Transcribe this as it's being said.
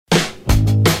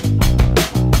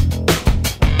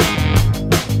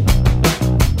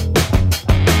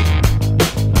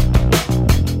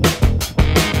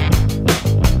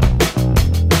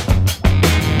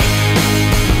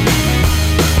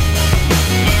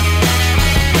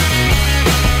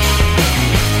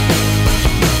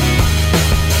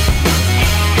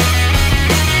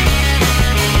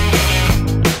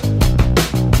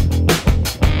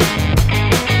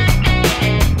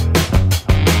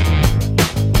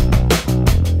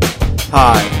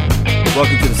Hi,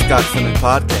 welcome to the Scott Stedman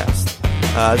podcast.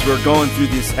 As we're going through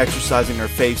this Exercising Our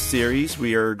Faith series,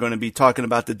 we are going to be talking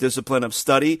about the discipline of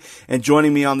study. And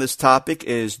joining me on this topic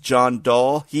is John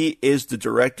Dull. He is the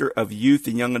Director of Youth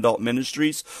and Young Adult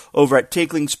Ministries over at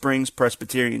Tinkling Springs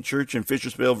Presbyterian Church in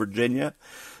Fishersville, Virginia.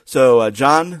 So,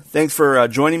 John, thanks for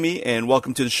joining me and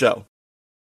welcome to the show.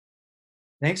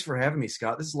 Thanks for having me,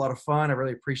 Scott. This is a lot of fun. I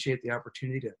really appreciate the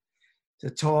opportunity to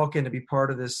talk and to be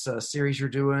part of this series you're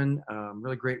doing.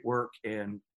 Really great work,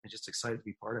 and I'm just excited to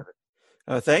be part of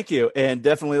it. Thank you, and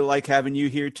definitely like having you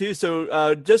here too.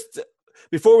 So just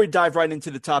before we dive right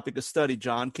into the topic of study,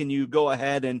 John, can you go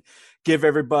ahead and give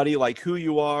everybody like who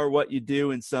you are, what you do,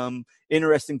 and some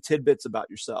interesting tidbits about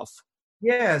yourself?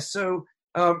 Yeah, so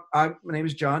my name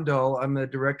is John Dull. I'm the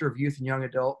Director of Youth and Young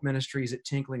Adult Ministries at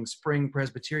Tinkling Spring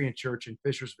Presbyterian Church in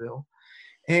Fishersville.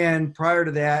 And prior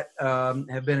to that,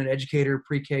 have been an educator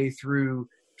pre-K through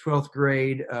 12th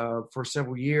grade for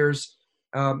several years,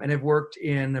 and have worked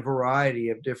in a variety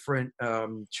of different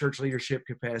church leadership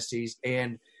capacities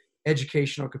and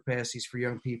educational capacities for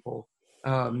young people.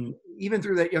 Even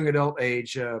through that young adult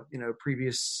age,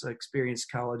 previous experience,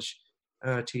 college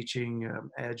teaching,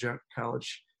 adjunct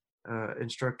college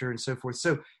instructor, and so forth.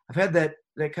 So I've had that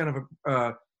kind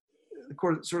of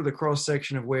sort of the cross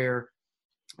section of where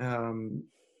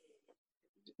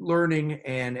learning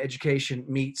and education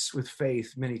meets with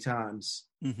faith many times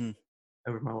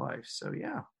over my life. So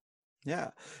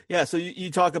yeah. So you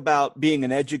talk about being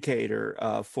an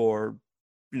educator for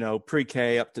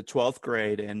pre-K up to 12th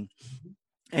grade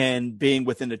and being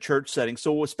within the church setting.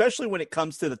 So especially when it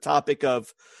comes to the topic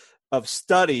of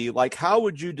study, like how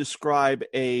would you describe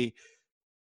a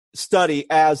study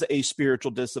as a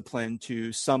spiritual discipline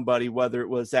to somebody, whether it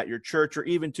was at your church or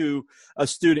even to a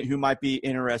student who might be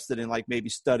interested in like maybe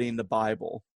studying the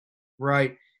Bible?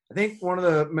 Right. I think one of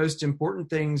the most important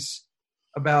things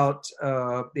about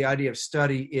the idea of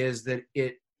study is that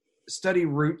study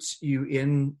roots you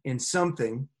in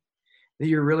something that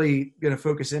you're really going to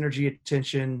focus energy,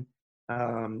 attention,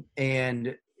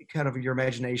 and kind of your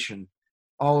imagination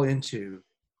all into.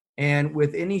 And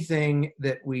with anything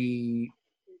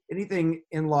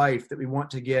in life that we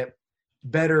want to get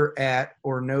better at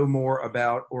or know more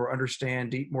about or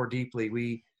understand more deeply,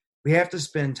 we have to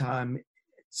spend time at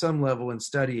some level in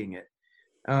studying it.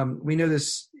 We know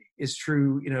this is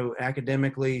true,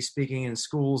 academically speaking in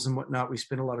schools and whatnot. We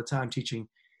spend a lot of time teaching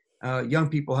young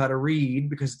people how to read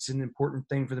because it's an important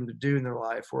thing for them to do in their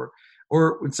life. Or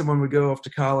when someone would go off to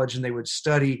college and they would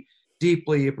study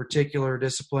deeply a particular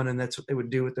discipline, and that's what they would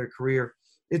do with their career.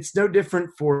 It's no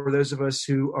different for those of us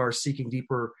who are seeking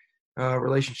deeper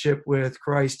relationship with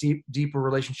Christ, deeper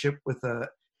relationship with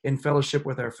in fellowship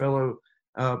with our fellow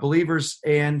believers,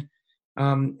 and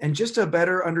just a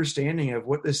better understanding of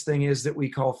what this thing is that we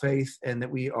call faith and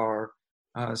that we are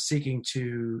seeking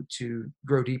to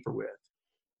grow deeper with.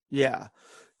 Yeah,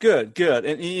 good.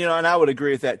 And I would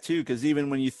agree with that too, because even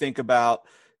when you think about,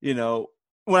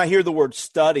 when I hear the word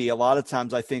study, a lot of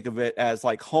times I think of it as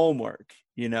like homework,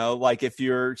 like if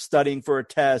you're studying for a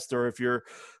test or if you're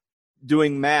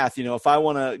doing math, if I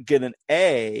want to get an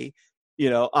A,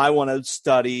 I want to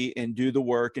study and do the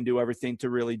work and do everything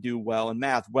to really do well in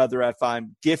math, whether if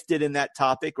I'm gifted in that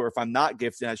topic or if I'm not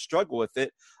gifted, I struggle with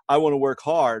it. I want to work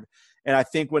hard. And I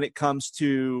think when it comes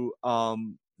to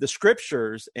the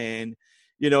scriptures and,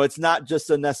 it's not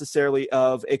just necessarily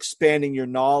of expanding your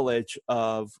knowledge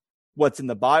of what's in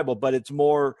the Bible, but it's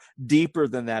more deeper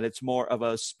than that. It's more of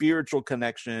a spiritual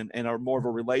connection and more of a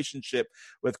relationship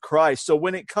with Christ. So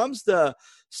when it comes to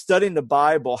studying the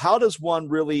Bible, how does one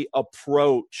really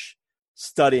approach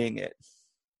studying it?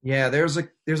 Yeah, there's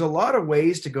a lot of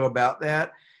ways to go about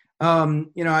that.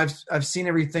 I've seen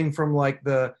everything from like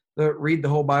the read the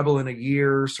whole Bible in a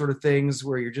year sort of things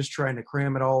where you're just trying to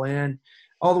cram it all in,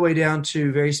 all the way down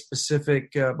to very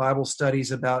specific Bible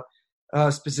studies about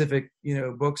specific,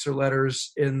 books or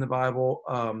letters in the Bible,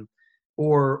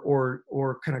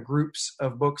 or kind of groups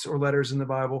of books or letters in the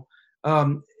Bible.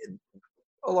 A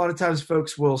lot of times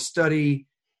folks will study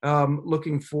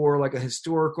looking for like a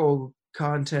historical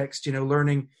context,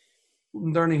 learning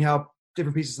how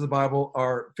different pieces of the Bible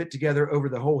are fit together over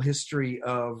the whole history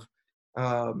of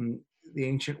the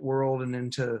ancient world and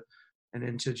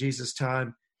into Jesus'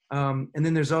 time. And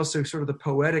then there's also sort of the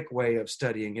poetic way of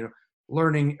studying,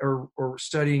 learning or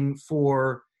studying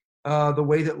for the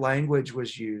way that language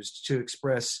was used to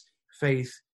express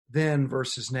faith then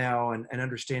versus now, and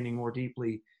understanding more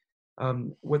deeply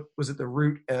what was at the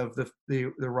root of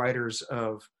the writers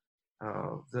of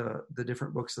the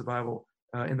different books of the Bible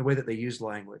in the way that they use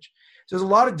language. So there's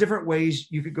a lot of different ways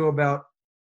you could go about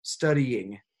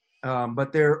studying.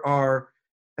 But there are,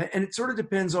 and it sort of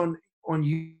depends on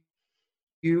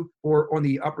you or on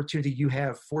the opportunity you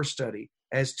have for study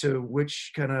as to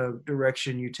which kind of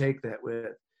direction you take that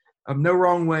with. No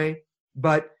wrong way,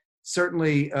 but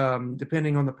certainly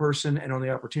depending on the person and on the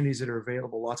opportunities that are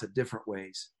available, lots of different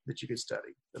ways that you could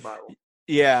study the Bible.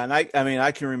 Yeah. And I mean,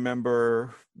 I can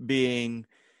remember being,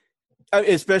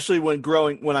 especially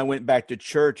when I went back to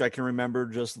church, I can remember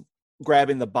just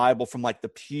grabbing the Bible from like the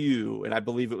pew, and I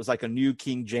believe it was like a New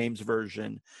King James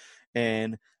version,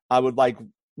 and I would like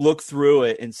look through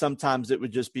it, and sometimes it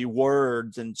would just be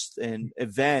words and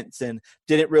events, and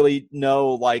didn't really know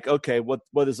like, okay, what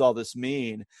does all this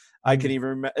mean? Mm-hmm. I can even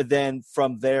remember, then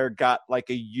from there got like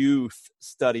a youth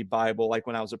study Bible, like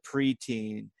when I was a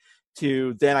preteen,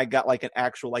 to then I got like an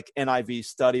actual like NIV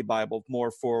study Bible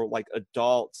more for like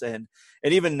adults, and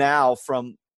even now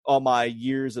from all my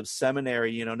years of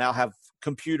seminary, you know, now have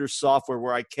computer software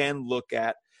where I can look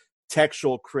at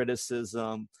textual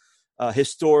criticism,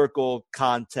 historical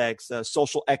context,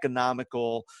 social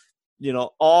economical, you know,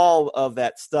 all of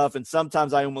that stuff. And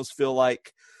sometimes I almost feel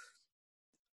like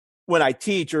when I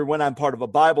teach or when I'm part of a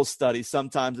Bible study,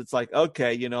 sometimes it's like,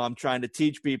 okay, you know, I'm trying to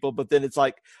teach people, but then it's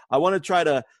like, I want to try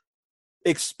to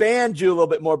expand you a little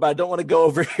bit more, but I don't want to go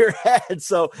over your head.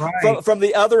 So right. from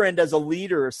the other end, as a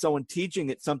leader or someone teaching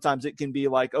it, sometimes it can be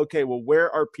like, okay, well,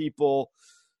 where are people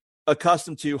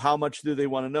accustomed to? How much do they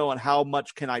want to know? And how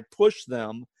much can I push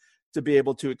them to be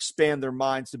able to expand their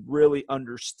minds to really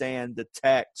understand the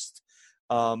text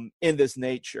in this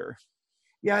nature?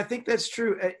 Yeah, I think that's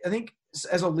true. I think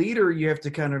as a leader, you have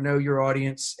to kind of know your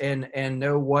audience and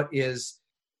know what is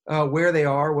where they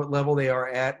are, what level they are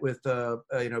at with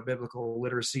biblical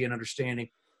literacy and understanding.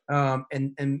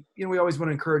 And you know, we always want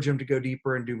to encourage them to go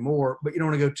deeper and do more, but you don't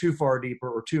want to go too far deeper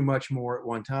or too much more at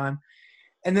one time.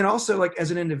 And then also, like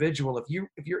as an individual,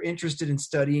 if you're interested in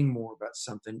studying more about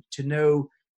something, to know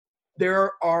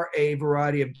there are a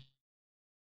variety of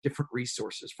different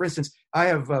resources. For instance, I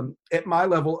have at my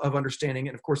level of understanding,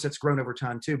 and of course that's grown over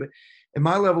time too, but at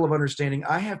my level of understanding,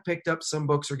 I have picked up some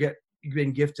books or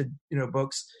been gifted, you know,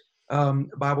 books,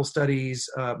 Bible studies,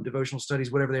 devotional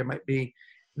studies, whatever they might be,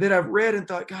 that I've read and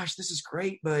thought, gosh, this is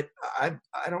great, but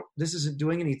this isn't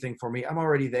doing anything for me. I'm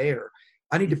already there.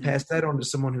 I need to pass that on to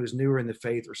someone who is newer in the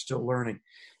faith or still learning.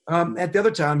 At the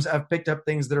other times, I've picked up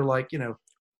things that are like, you know,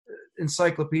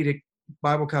 encyclopedic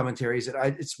Bible commentaries that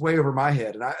it's way over my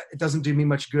head, and it doesn't do me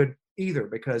much good either,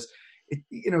 because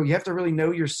you have to really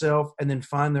know yourself and then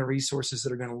find the resources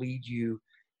that are going to lead you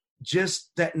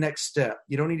just that next step.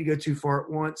 You don't need to go too far at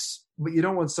once, but you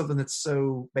don't want something that's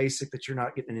so basic that you're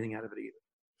not getting anything out of it either.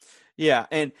 Yeah.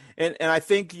 And I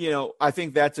think, I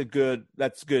think that's good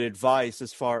advice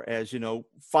as far as,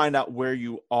 find out where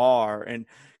you are. And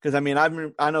because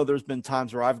I know there's been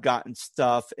times where I've gotten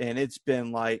stuff and it's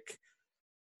been like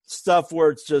stuff where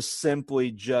it's just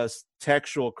simply just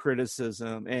textual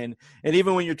criticism. And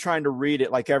even when you're trying to read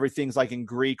it, like everything's like in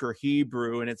Greek or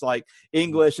Hebrew and it's like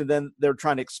English, and then they're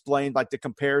trying to explain like the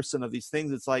comparison of these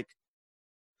things. It's like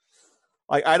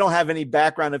I don't have any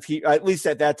background of Hebrew, at least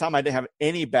at that time, I didn't have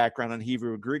any background on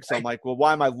Hebrew or Greek. So I'm like, well,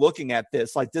 why am I looking at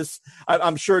this? Like this,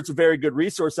 I'm sure it's a very good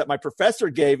resource that my professor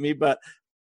gave me, but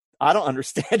I don't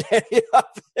understand any of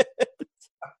it.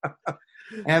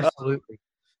 Absolutely.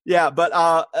 Yeah.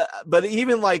 But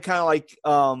even like, kind of like,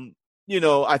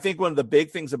 I think one of the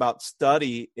big things about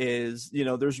study is,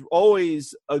 there's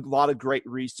always a lot of great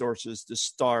resources to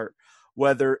start,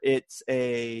 whether it's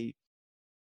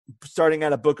starting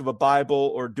at a book of a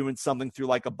Bible or doing something through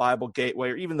like a Bible Gateway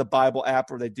or even the Bible app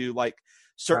where they do like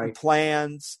certain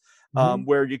plans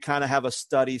where you kind of have a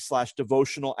study /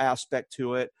 devotional aspect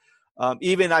to it.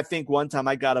 Even I think one time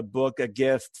I got a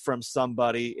gift from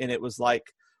somebody, and it was like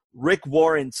Rick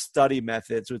Warren's study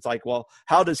methods. It's like, well,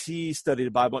 how does he study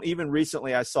the Bible? And even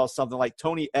recently I saw something like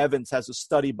Tony Evans has a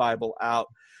study Bible out,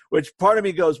 which part of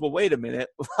me goes, well, wait a minute.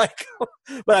 Like,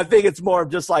 but I think it's more of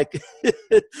just like,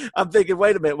 I'm thinking,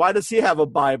 wait a minute, why does he have a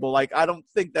Bible? Like, I don't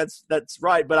think that's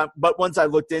right. But once I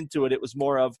looked into it, it was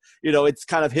more of, it's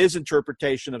kind of his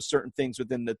interpretation of certain things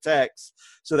within the text.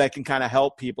 So that can kind of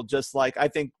help people. Just like, I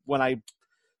think when I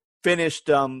finished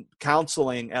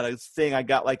counseling at a thing, I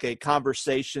got like a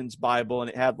Conversations Bible, and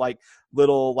it had like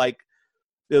little, like,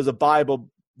 there was a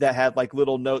Bible that had like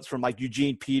little notes from like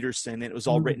Eugene Peterson, and it was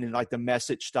all written in like the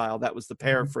Message style. That was the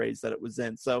paraphrase that it was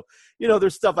in. So,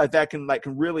 there's stuff like that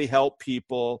can really help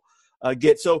people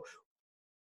get. So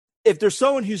if there's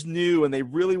someone who's new and they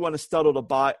really want to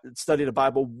study the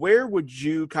Bible, where would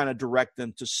you kind of direct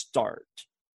them to start?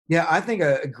 Yeah, I think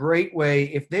a great way,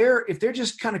 if they're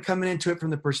just kind of coming into it from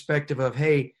the perspective of,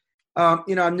 hey,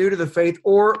 I'm new to the faith,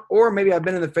 or maybe I've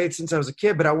been in the faith since I was a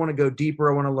kid, but I want to go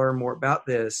deeper. I want to learn more about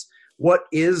this. What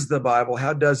is the Bible?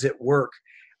 How does it work?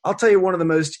 I'll tell you one of the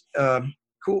most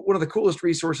one of the coolest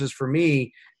resources for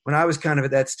me when I was kind of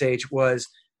at that stage was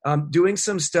doing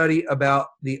some study about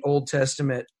the Old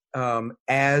Testament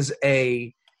as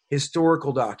a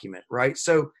historical document, right?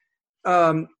 So,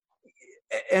 and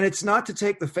it's not to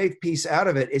take the faith piece out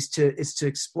of it. It's to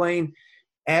explain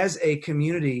as a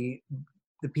community,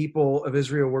 the people of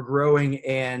Israel were growing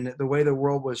and the way the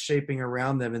world was shaping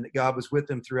around them, and that God was with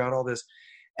them throughout all this.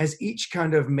 As each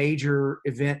kind of major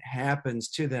event happens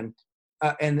to them,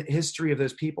 and the history of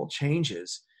those people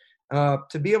changes,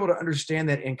 to be able to understand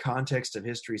that in context of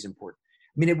history is important.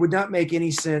 I mean, it would not make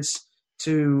any sense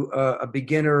to a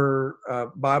beginner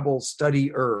Bible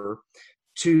studier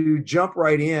to jump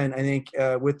right in, I think,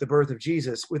 with the birth of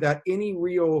Jesus without any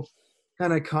real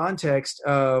kind of context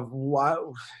of why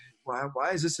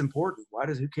is this important?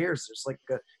 Who cares? There's like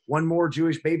one more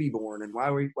Jewish baby born, and why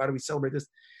do we celebrate this?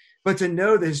 But to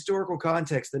know the historical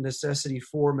context, the necessity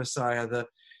for Messiah, and that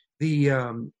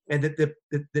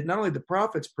not only the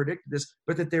prophets predicted this,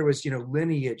 but that there was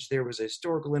lineage, there was a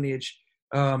historical lineage,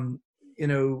 the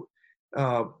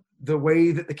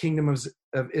way that the kingdom of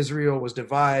Israel was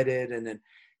divided, and then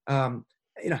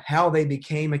how they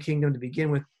became a kingdom to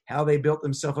begin with, how they built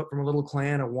themselves up from a little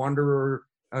clan, a wanderer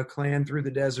clan through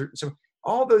the desert. So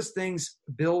all those things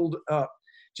build up.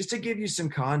 Just to give you some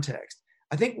context,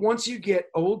 I think once you get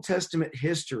Old Testament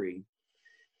history,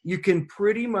 you can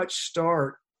pretty much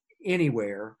start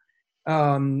anywhere,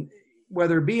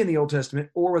 whether it be in the Old Testament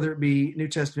or whether it be New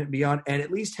Testament beyond, and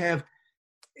at least have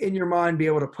in your mind be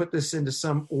able to put this into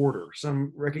some order,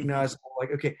 some recognizable,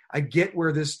 like, okay, I get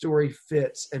where this story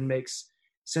fits and makes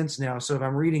sense now. So if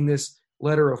I'm reading this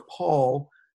letter of Paul,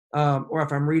 or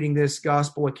if I'm reading this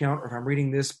gospel account, or if I'm reading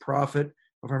this prophet,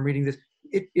 or if I'm reading this,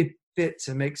 it fits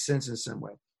and makes sense in some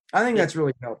way. I think that's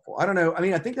really helpful. I don't know. I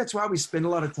mean, I think that's why we spend a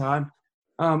lot of time.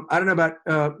 I don't know about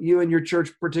you and your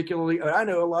church particularly. I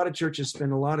know a lot of churches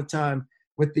spend a lot of time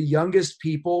with the youngest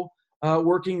people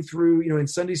working through, in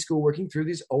Sunday school, working through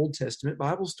these Old Testament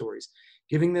Bible stories,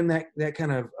 giving them that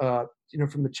kind of,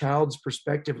 from the child's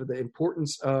perspective of the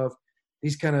importance of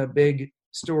these kind of big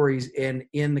stories and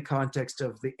in the context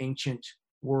of the ancient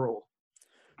world.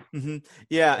 Mm-hmm.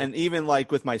 Yeah, and even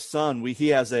like with my son, he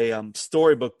has a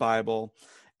storybook Bible,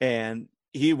 and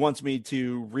he wants me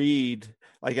to read,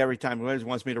 like every time he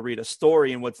wants me to read a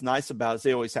story. And what's nice about it is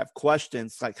they always have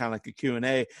questions, like kind of like a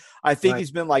Q&A. I think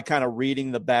he's been like kind of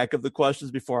reading the back of the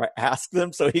questions before I ask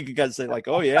them, so he can kind of say like,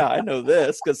 oh yeah, I know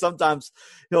this, because sometimes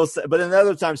he'll say, but then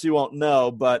other times he won't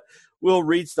know. But we'll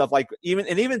read stuff like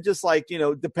even just like,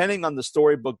 depending on the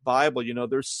storybook Bible,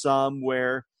 there's some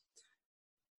where,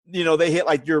 they hit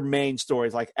like your main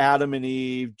stories, like Adam and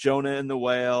Eve, Jonah and the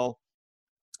whale.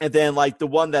 And then like the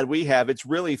one that we have, it's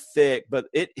really thick, but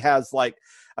it has like,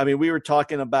 we were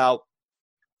talking about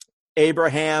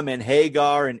Abraham and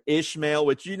Hagar and Ishmael,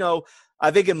 which, I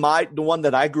think the one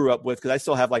that I grew up with, because I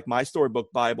still have like my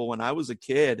storybook Bible when I was a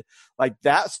kid, like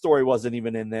that story wasn't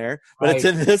even in there, but It's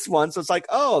in this one. So it's like,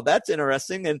 oh, that's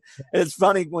interesting. And it's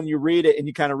funny when you read it and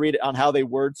you kind of read it on how they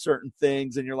word certain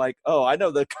things, and you're like, oh, I know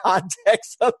the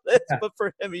context of this, but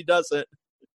for him, he doesn't.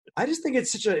 I just think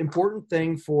it's such an important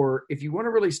thing for, if you want to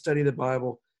really study the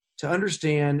Bible, to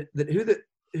understand that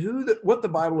what the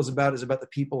Bible is about the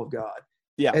people of God.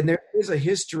 Yeah. And there is a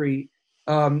history.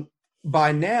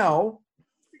 By now,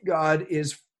 God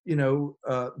is,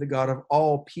 the God of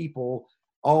all people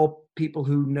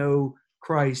who know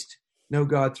Christ, know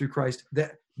God through Christ.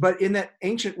 But in that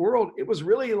ancient world, it was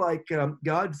really like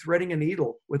God threading a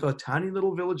needle with a tiny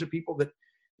little village of people that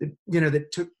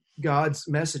took God's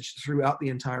message throughout the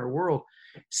entire world.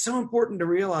 So important to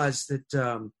realize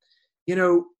that,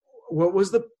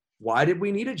 why did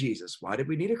we need a Jesus? Why did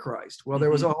we need a Christ? Well,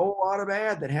 there was a whole lot of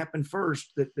bad that happened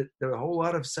first, that there was a whole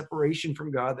lot of separation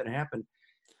from God that happened.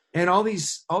 And all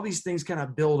these things kind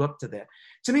of build up to that.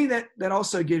 To me, that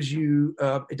also gives you,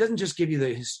 it doesn't just give you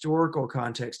the historical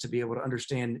context to be able to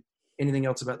understand anything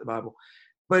else about the Bible,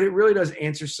 but it really does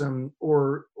answer some,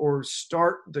 or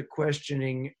start the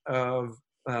questioning of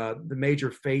the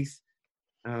major faith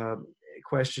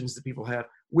questions that people have,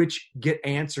 which get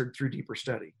answered through deeper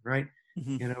study, right?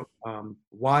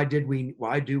 Why do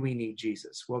we need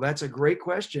Jesus? Well, that's a great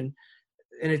question.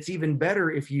 And it's even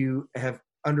better if you have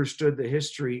understood the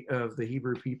history of the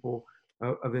Hebrew people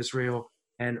of Israel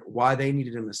and why they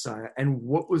needed a Messiah and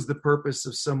what was the purpose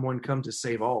of someone come to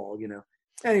save all,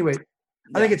 Anyway,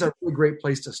 I think it's a really great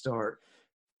place to start.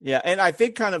 Yeah. And I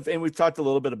think and we've talked a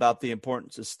little bit about the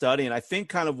importance of study. And I think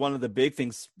kind of one of the big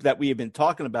things that we have been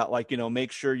talking about, like,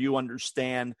 make sure you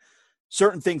understand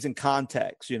certain things in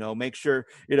context, make sure,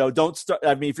 don't start.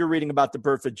 I mean, if you're reading about the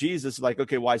birth of Jesus, like,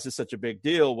 okay, why is this such a big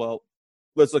deal? Well,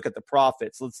 let's look at the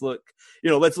prophets. Let's look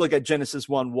at Genesis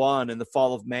 1:1 and the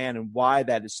fall of man and why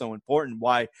that is so important.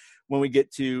 Why, when we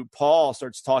get to Paul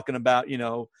starts talking about,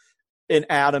 in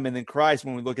Adam and then Christ,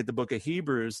 when we look at the book of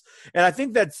Hebrews. And I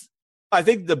think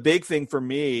the big thing for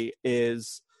me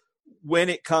is when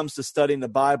it comes to studying the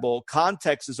Bible,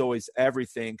 context is always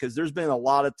everything. Because there's been a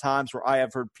lot of times where I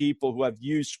have heard people who have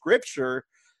used scripture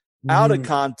out of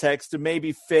context to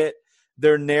maybe fit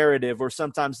their narrative, or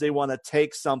sometimes they want to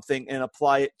take something and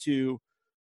apply it to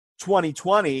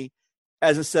 2020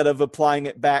 as instead of applying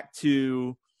it back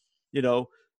to,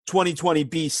 2020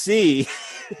 BC.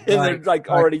 And they're like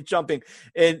already jumping.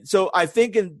 And so I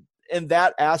think in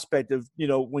that aspect of,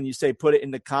 when you say put it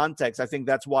into context, I think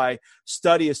that's why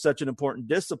study is such an important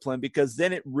discipline, because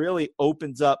then it really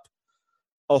opens up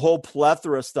a whole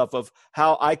plethora of stuff of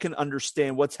how I can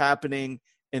understand what's happening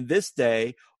in this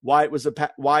day, why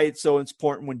it's so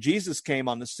important when Jesus came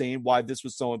on the scene, why this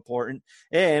was so important,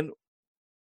 and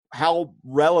how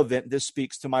relevant this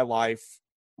speaks to my life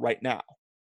right now.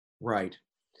 Right.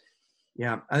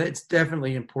 Yeah, it's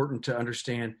definitely important to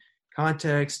understand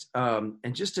context,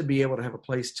 and just to be able to have a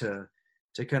place to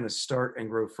kind of start and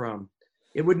grow from.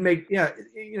 It would make,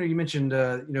 you mentioned,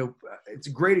 it's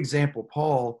a great example,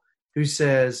 Paul, who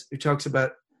talks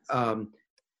about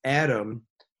Adam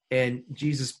and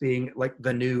Jesus being like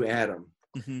the new Adam.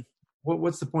 Mm-hmm.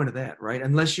 What's the point of that, right?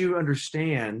 Unless you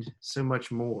understand so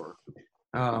much more.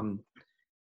 And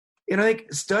I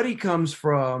think study comes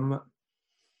from,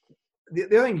 the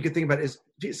other thing you could think about is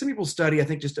some people study, I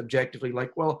think, just objectively,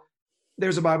 like, well,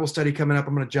 there's a Bible study coming up,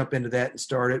 I'm going to jump into that and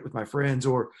start it with my friends,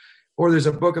 or there's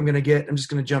a book I'm going to get, I'm just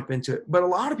going to jump into it. But a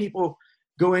lot of people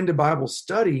go into Bible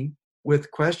study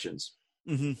with questions.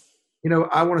 Mm-hmm.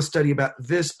 I want to study about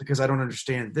this because I don't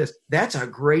understand this. That's a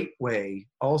great way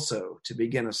also to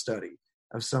begin a study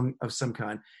of some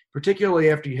kind, particularly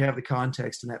after you have the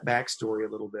context and that backstory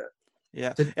a little bit.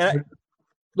 Yeah.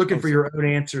 Looking for your own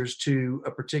answers to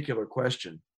a particular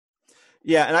question.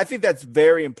 Yeah. And I think that's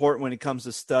very important when it comes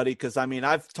to study, because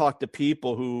I've talked to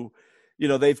people who,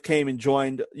 they've came and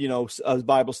joined, a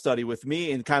Bible study with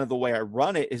me, and kind of the way I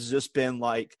run it has just been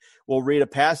like, we'll read a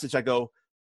passage. I go,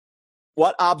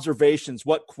 what observations,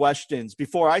 what questions,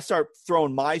 before I start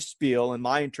throwing my spiel and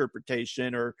my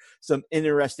interpretation or some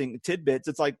interesting tidbits,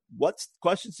 it's like, what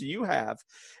questions do you have?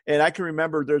 And I can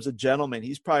remember there's a gentleman,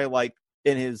 he's probably like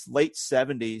in his late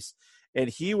 70s, and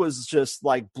he was just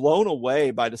like blown away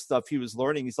by the stuff he was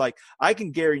learning. He's like, I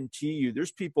can guarantee you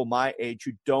there's people my age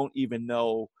who don't even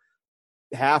know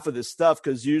half of this stuff,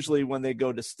 because usually when they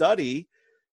go to study,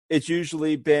 it's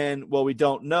usually been, well, we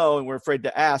don't know and we're afraid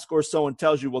to ask, or someone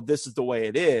tells you, well, this is the way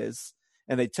it is,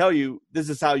 and they tell you this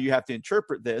is how you have to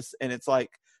interpret this, and it's like,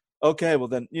 okay, well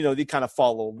then, they kind of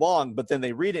follow along, but then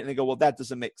they read it and they go, well, that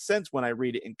doesn't make sense when I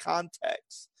read it in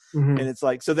context. Mm-hmm. And it's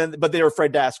like, so then, but they're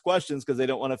afraid to ask questions because they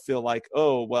don't want to feel like,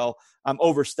 oh, well, I'm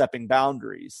overstepping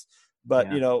boundaries. But,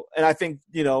 and I think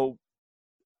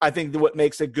what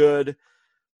makes a good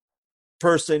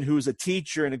person who's a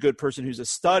teacher and a good person who's a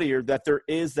studier, that there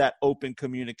is that open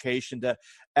communication to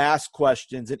ask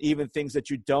questions, and even things that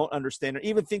you don't understand, or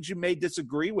even things you may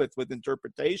disagree with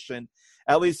interpretation,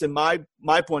 at least in my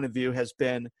point of view, has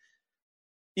been,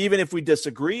 even if we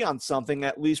disagree on something,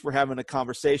 at least we're having a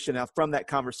conversation. Now, from that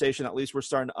conversation, at least we're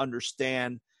starting to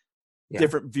understand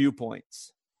different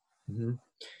viewpoints. Mm-hmm.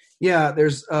 Yeah,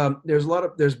 there's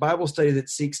Bible study that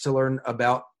seeks to learn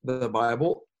about the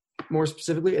Bible more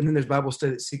specifically, and then there's Bible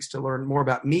study that seeks to learn more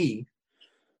about me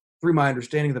through my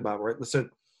understanding of the Bible. Right, so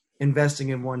investing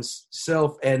in one's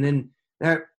self, and then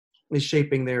that is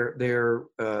shaping their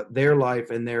life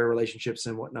and their relationships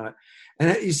and whatnot.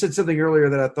 And you said something earlier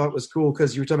that I thought was cool,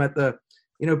 because you were talking about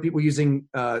people using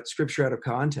scripture out of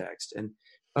context. And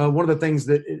one of the things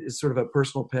that is sort of a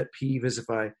personal pet peeve is if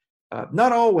I,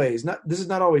 this is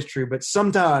not always true, but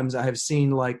sometimes I have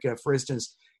seen, like, for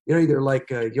instance, either like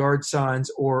yard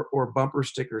signs or bumper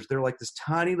stickers. They're like this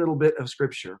tiny little bit of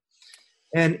scripture.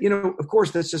 And, of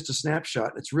course, that's just a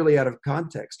snapshot. It's really out of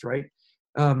context, right?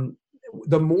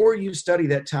 The more you study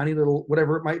that tiny little,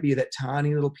 whatever it might be, that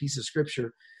tiny little piece of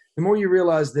scripture, the more you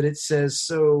realize that it says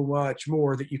so much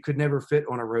more that you could never fit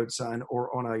on a road sign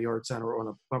or on a yard sign or on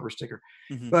a bumper sticker.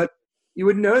 Mm-hmm. But you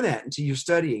wouldn't know that until you're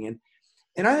studying.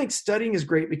 And I think studying is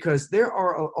great, because there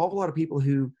are an awful lot of people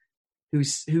who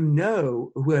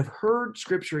have heard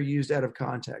scripture used out of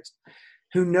context,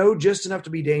 who know just enough to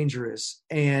be dangerous,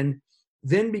 and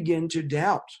then begin to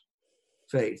doubt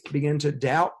faith, begin to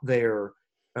doubt their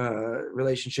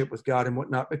relationship with God and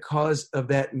whatnot because of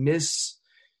that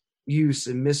misuse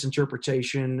and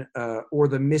misinterpretation or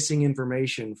the missing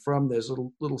information from those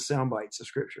little sound bites of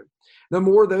Scripture. The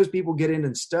more those people get in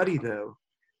and study, though,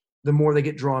 the more they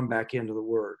get drawn back into the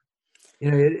Word.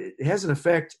 It has an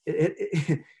effect.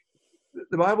 The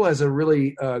Bible has a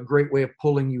really great way of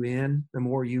pulling you in. The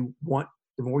more you want,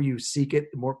 the more you seek it,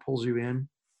 the more it pulls you in.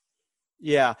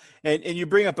 Yeah. And you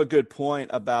bring up a good point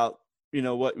about,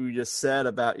 what we just said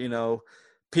about,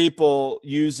 people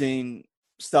using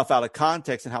stuff out of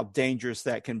context and how dangerous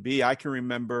that can be. I can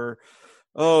remember,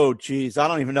 I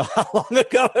don't even know how long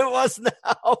ago it was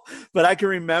now, but I can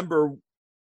remember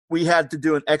we had to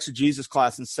do an exegesis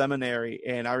class in seminary.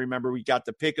 And I remember we got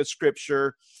to pick a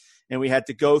scripture and we had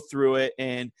to go through it.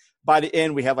 And by the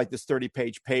end, we had like this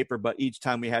 30-page paper, but each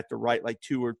time we had to write like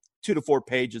 2 to 4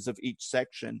 pages of each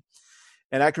section.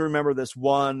 And I can remember this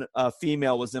one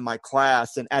female was in my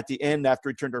class, and at the end, after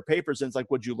we turned our papers in, it's like,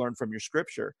 what'd you learn from your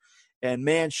scripture? And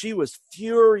man, she was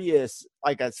furious,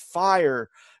 like as fire,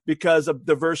 because of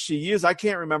the verse she used. I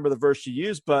can't remember the verse she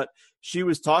used, but she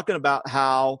was talking about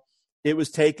how it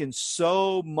was taken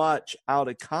so much out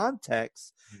of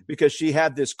context because she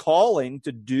had this calling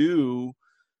to do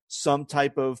some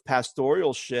type of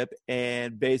pastoralship,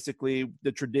 and basically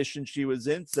the tradition she was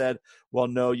in said, well,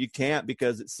 no, you can't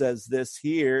because it says this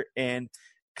here, and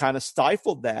kind of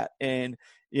stifled that. And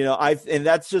and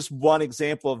that's just one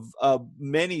example of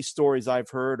many stories I've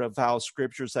heard of how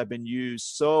scriptures have been used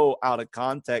so out of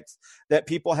context that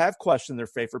people have questioned their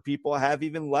faith, or people have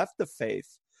even left the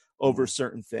faith over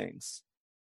certain things.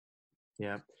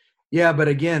 Yeah, but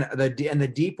again, the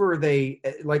deeper they,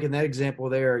 like in that example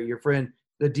there, your friend,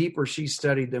 the deeper she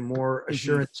studied, the more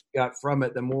assurance she got from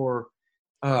it, the more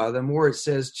it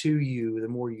says to you, the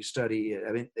more you study it.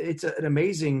 I mean, it's an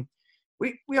amazing.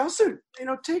 We also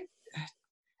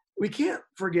we can't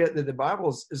forget that the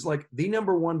Bible is like the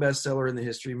number one bestseller in the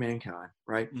history of mankind,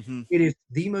 right? Mm-hmm. It is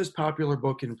the most popular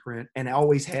book in print and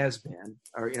always has been,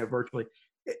 or virtually.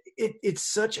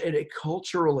 It's such a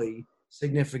culturally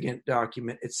significant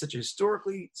document. It's such a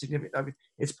historically significant document.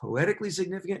 It's poetically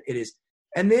significant. It is.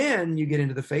 And then you get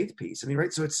into the faith piece. I mean,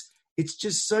 right? So it's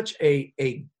just such a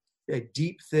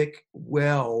deep, thick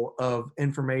well of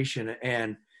information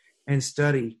and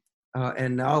study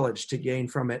and knowledge to gain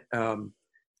from it.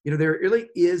 There really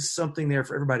is something there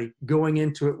for everybody going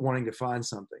into it wanting to find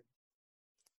something.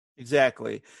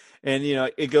 Exactly. And,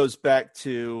 it goes back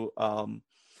to,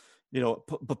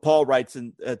 Paul writes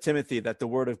in Timothy that the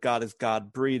word of God is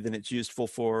God-breathed, and it's useful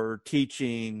for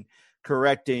teaching,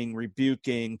 correcting,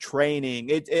 rebuking,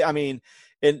 training.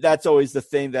 And that's always the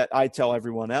thing that I tell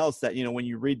everyone else, that, when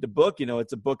you read the book,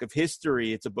 it's a book of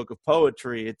history, it's a book of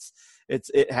poetry,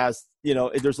 it has,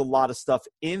 there's a lot of stuff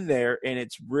in there, and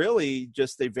it's really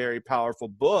just a very powerful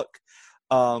book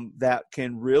that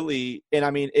can really,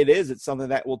 it's something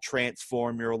that will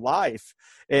transform your life.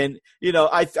 And,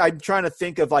 I'm trying to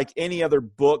think of like any other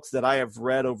books that I have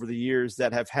read over the years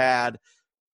that have had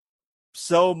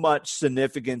so much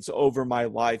significance over my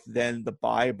life than the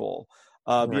Bible.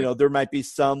 Right. There might be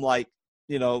some like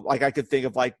I could think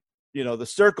of like, The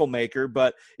Circle Maker,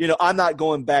 but, I'm not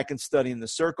going back and studying The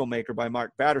Circle Maker by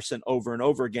Mark Batterson over and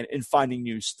over again and finding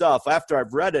new stuff. After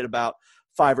I've read it about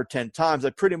 5 or 10 times, I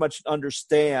pretty much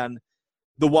understand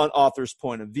the one author's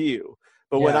point of view.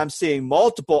 But when I'm seeing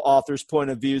multiple authors' point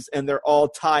of views and they're all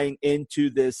tying into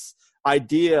this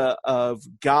idea of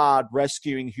God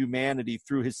rescuing humanity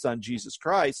through his son, Jesus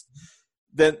Christ,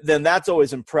 then that's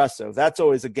always impressive. That's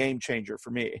always a game changer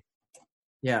for me.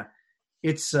 Yeah.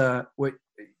 It's what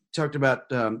talked about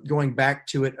going back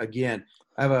to it again.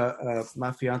 I have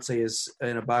my fiance is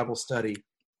in a Bible study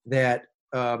that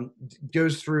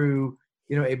goes through,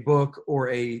 a book or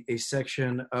a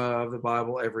section of the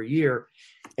Bible every year.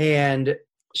 And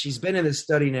she's been in this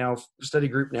study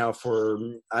group now for,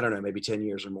 I don't know, maybe 10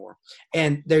 years or more.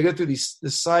 And they go through this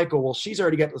cycle. Well, she's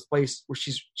already got to this place where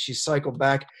she's cycled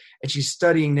back and she's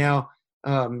studying now,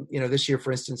 this year,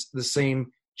 for instance, the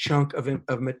same chunk of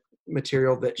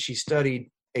material that she studied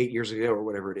 8 years ago or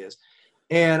whatever it is.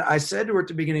 And I said to her at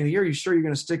the beginning of the year, "Are you sure you're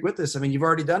going to stick with this? I mean, you've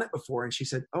already done it before." And she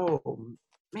said, "Oh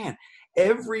man,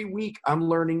 every week I'm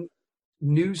learning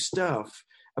new stuff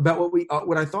about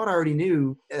what I thought I already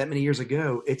knew that many years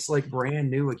ago. It's like brand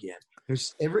new again.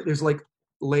 There's like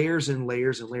layers and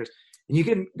layers and layers, and you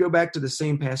can go back to the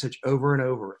same passage over and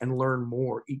over and learn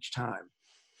more each time."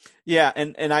 Yeah,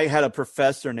 and I had a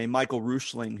professor named Michael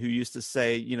Rushling who used to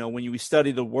say, you know, when we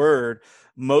study the word,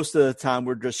 most of the time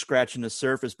we're just scratching the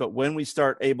surface. But when we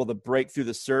start able to break through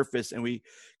the surface and we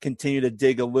continue to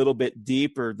dig a little bit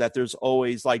deeper, that there's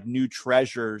always like new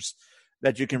treasures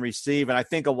that you can receive. And I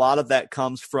think a lot of that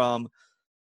comes from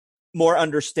more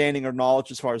understanding or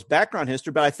knowledge as far as background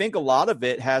history, but I think a lot of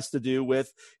it has to do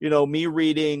with, you know, me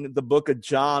reading the book of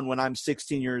John when I'm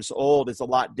 16 years old is a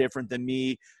lot different than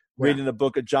me reading the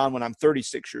book of John when I'm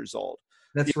 36 years old.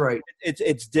 That's right.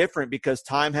 It's different because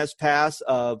time has passed.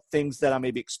 Things that I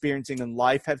may be experiencing in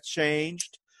life have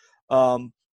changed.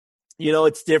 You know,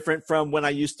 it's different from when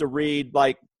I used to read,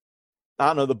 like, I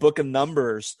don't know, the book of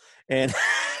Numbers, and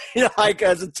you know, like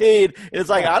as a teen, it's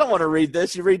like, I don't want to read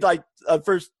this. You read like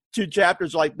first 2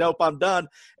 chapters, like, nope, I'm done.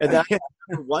 And then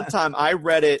one time I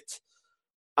read it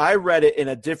in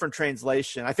a different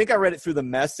translation. I think I read it through the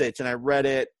Message, and I read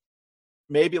it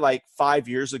maybe like 5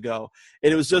 years ago.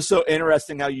 And it was just so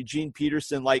interesting how Eugene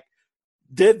Peterson like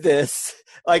did this.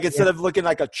 Like, instead of looking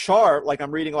like a chart, like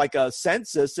I'm reading like a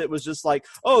census, it was just like,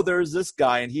 oh, there's this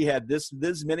guy and he had this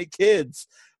many kids.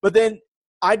 But then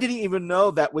I didn't even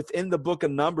know that within the book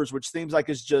of Numbers, which seems like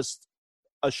it's just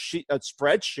a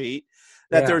spreadsheet,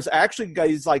 that there's actually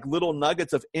these like little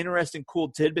nuggets of interesting, cool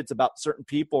tidbits about certain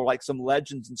people, like some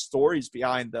legends and stories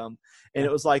behind them. And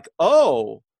it was like,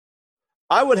 oh,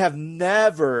 I would have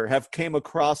never have came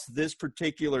across this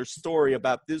particular story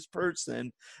about this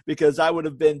person because I would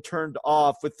have been turned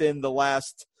off within the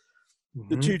last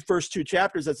the first 2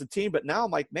 chapters as a teen. But now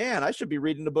I'm like, man, I should be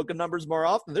reading the book of Numbers more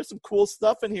often. There's some cool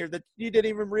stuff in here that you didn't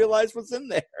even realize was in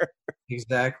there.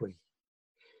 Exactly.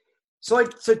 So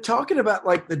talking about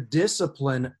like the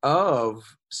discipline of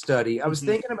study, I was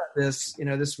thinking about this, you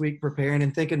know, this week preparing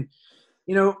and thinking,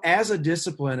 you know, as a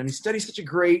discipline, I mean, study is such a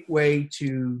great way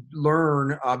to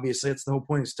learn. Obviously, it's the whole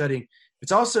point of studying.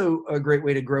 It's also a great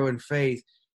way to grow in faith.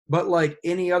 But like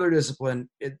any other discipline,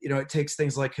 it takes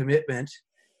things like commitment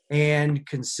and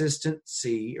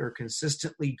consistency, or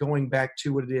consistently going back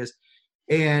to what it is.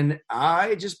 And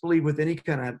I just believe with any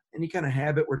kind of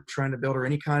habit we're trying to build, or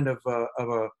any kind of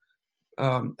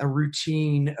a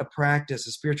routine, a practice,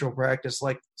 a spiritual practice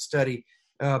like study,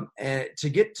 and to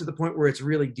get to the point where it's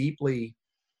really deeply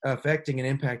affecting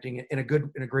and impacting in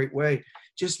a great way,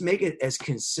 just make it as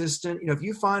consistent. You know, if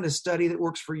you find a study that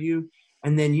works for you,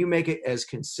 and then you make it as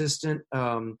consistent,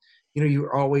 you know,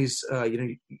 you're always,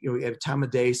 you have time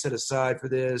of day set aside for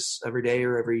this every day,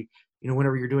 or every, you know,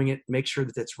 whenever you're doing it, make sure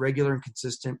that that's regular and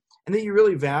consistent, and then you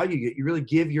really value it. You really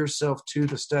give yourself to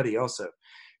the study also.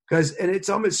 And it's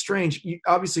almost strange.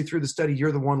 Obviously, through the study,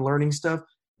 you're the one learning stuff.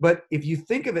 But if you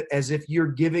think of it as if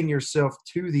you're giving yourself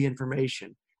to the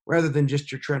information, rather than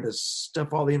just you're trying to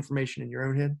stuff all the information in your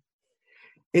own head,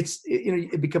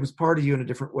 it becomes part of you in a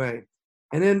different way.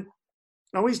 And then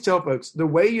I always tell folks, the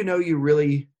way you know you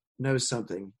really know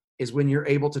something is when you're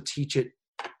able to teach it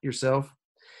yourself.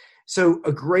 So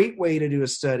a great way to do a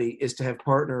study is to have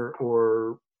partner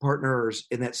or partners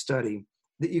in that study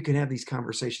that you can have these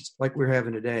conversations like we're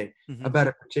having today about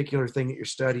a particular thing that you're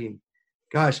studying.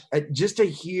 Gosh, just to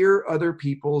hear other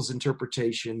people's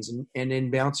interpretations and then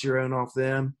bounce your own off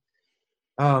them.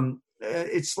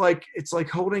 It's like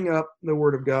holding up the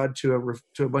Word of God to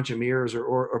a bunch of mirrors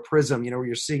or a prism, you know, where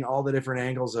you're seeing all the different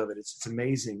angles of it. It's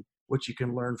amazing what you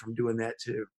can learn from doing that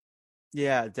too.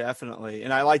 Yeah, definitely.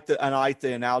 And I like the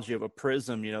analogy of a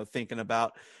prism, you know, thinking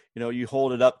about, you know, you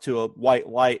hold it up to a white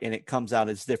light and it comes out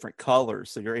as different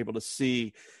colors. So you're able to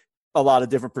see a lot of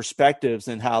different perspectives,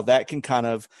 and how that can kind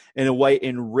of, in a way,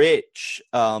 enrich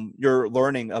your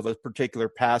learning of a particular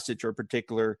passage or a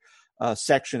particular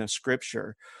section of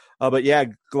scripture. But yeah,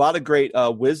 a lot of great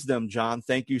wisdom, John.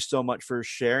 Thank you so much for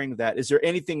sharing that. Is there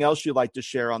anything else you'd like to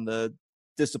share on the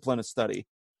discipline of study?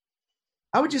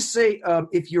 I would just say,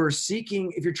 if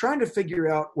you're trying to figure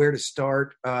out where to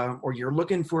start, or you're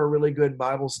looking for a really good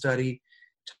Bible study,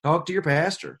 talk to your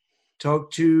pastor.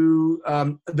 Talk to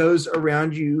those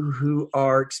around you who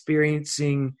are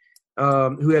experiencing,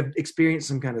 who have experienced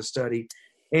some kind of study,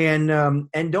 and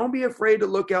don't be afraid to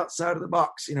look outside of the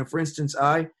box. You know, for instance,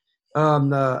 I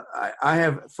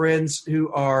have friends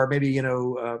who are maybe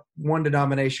one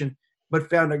denomination, but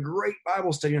found a great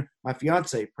Bible study. My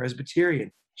fiance,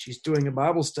 Presbyterian, she's doing a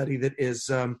Bible study that is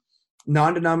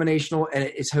non-denominational, and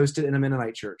it's hosted in a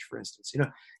Mennonite church, for instance. You know,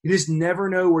 you just never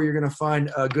know where you're going to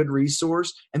find a good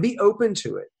resource, and be open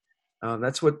to it.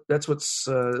 That's what's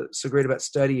so great about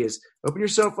study, is open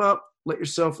yourself up, let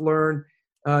yourself learn.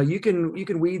 You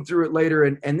can weed through it later,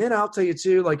 and then I'll tell you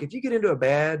too, like if you get into a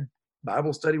bad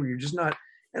Bible study where you're just not,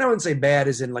 and I wouldn't say bad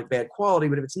as in like bad quality,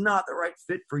 but if it's not the right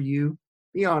fit for you,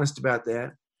 be honest about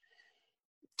that.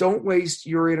 don't waste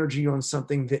your energy on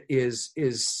something that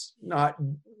is not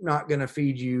going to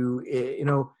feed you.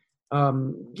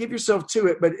 Give yourself to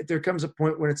it. But if there comes a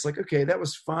point when it's like, okay, that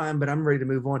was fine, but I'm ready to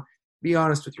move on. Be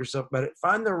honest with yourself about it.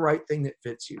 Find the right thing that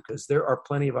fits you, because there are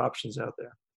plenty of options out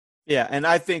there. Yeah, and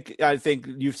I think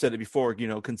you've said it before.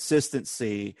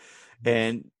 Consistency,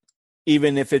 and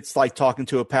even if it's like talking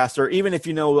to a pastor, even if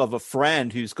you know of a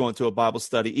friend who's going to a Bible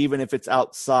study, even if it's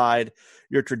outside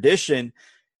your tradition,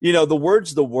 the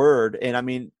word's the word. And I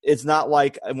mean, it's not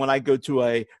like when I go to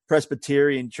a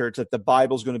Presbyterian church that the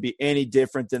Bible's going to be any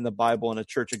different than the Bible in a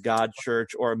Church of God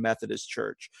church or a Methodist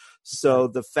church. So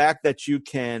the fact that you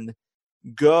can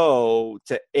go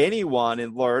to anyone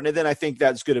and learn, and then I think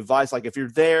that's good advice. Like if you're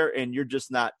there and you're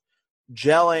just not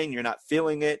gelling, you're not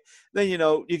feeling it, then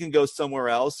you can go somewhere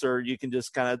else, or you can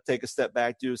just kind of take a step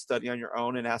back, do a study on your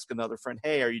own, and ask another friend,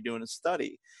 hey, are you doing a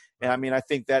study? And I mean, I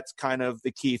think that's kind of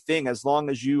the key thing, as long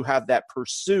as you have that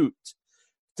pursuit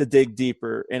to dig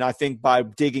deeper. And I think by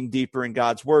digging deeper in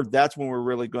God's word, that's when we're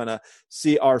really going to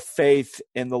see our faith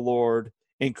in the Lord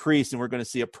increase, and we're going to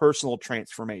see a personal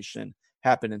transformation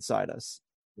happen inside us.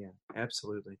 Yeah,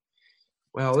 absolutely.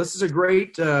 Well, this is a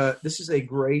great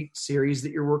series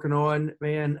that you're working on,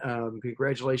 man.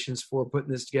 Congratulations for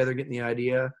putting this together, getting the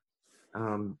idea.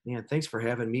 Man, thanks for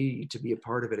having me to be a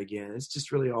part of it again. It's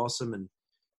just really awesome. And,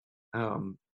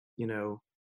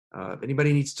 if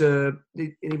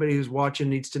anybody who's watching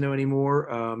needs to know any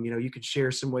more, you can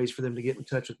share some ways for them to get in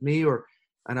touch with me,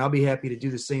 and I'll be happy to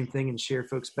do the same thing and share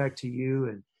folks back to you.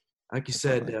 And like you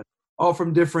said, all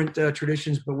from different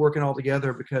traditions, but working all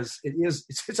together, because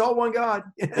it's all one God.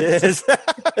 It is. It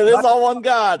is all one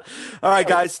God. All right,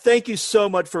 guys, thank you so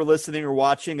much for listening or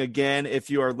watching. Again,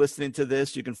 if you are listening to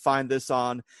this, you can find this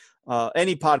on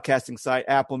any podcasting site,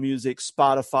 Apple Music,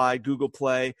 Spotify, Google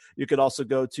Play. You could also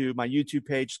go to my YouTube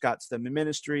page, Scott Stedman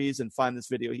Ministries, and find this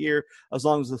video here, as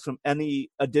long as there's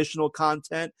any additional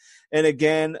content. And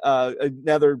again,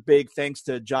 another big thanks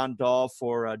to John Dull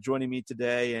for joining me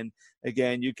today. And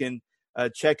again, you can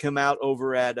check him out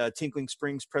over at Tinkling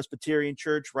Springs Presbyterian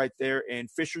Church right there in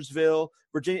Fishersville,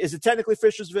 Virginia. Is it technically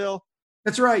Fishersville?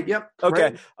 That's right. Yep. Okay.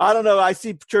 Right. I don't know. I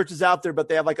see churches out there, but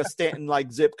they have like a Stanton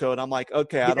zip code. I'm like,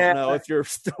 okay, I don't know if you're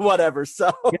whatever.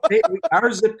 So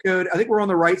our zip code, I think we're on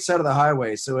the right side of the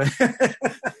highway. So all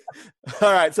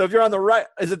right. So if you're on the right,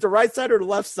 is it the right side or the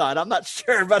left side? I'm not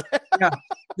sure, but yeah,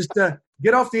 just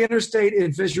get off the interstate in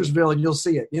Fishersville and you'll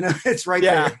see it. It's right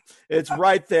there. Yeah, it's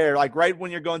right there. Like right when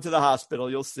you're going to the hospital,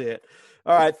 you'll see it.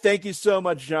 All right. Thank you so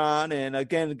much, John. And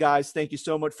again, guys, thank you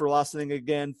so much for listening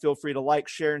again. Feel free to like,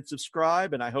 share, and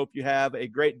subscribe. And I hope you have a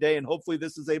great day. And hopefully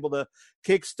this is able to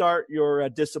kickstart your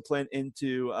discipline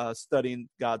into studying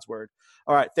God's word.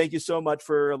 All right. Thank you so much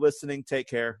for listening. Take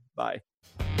care. Bye.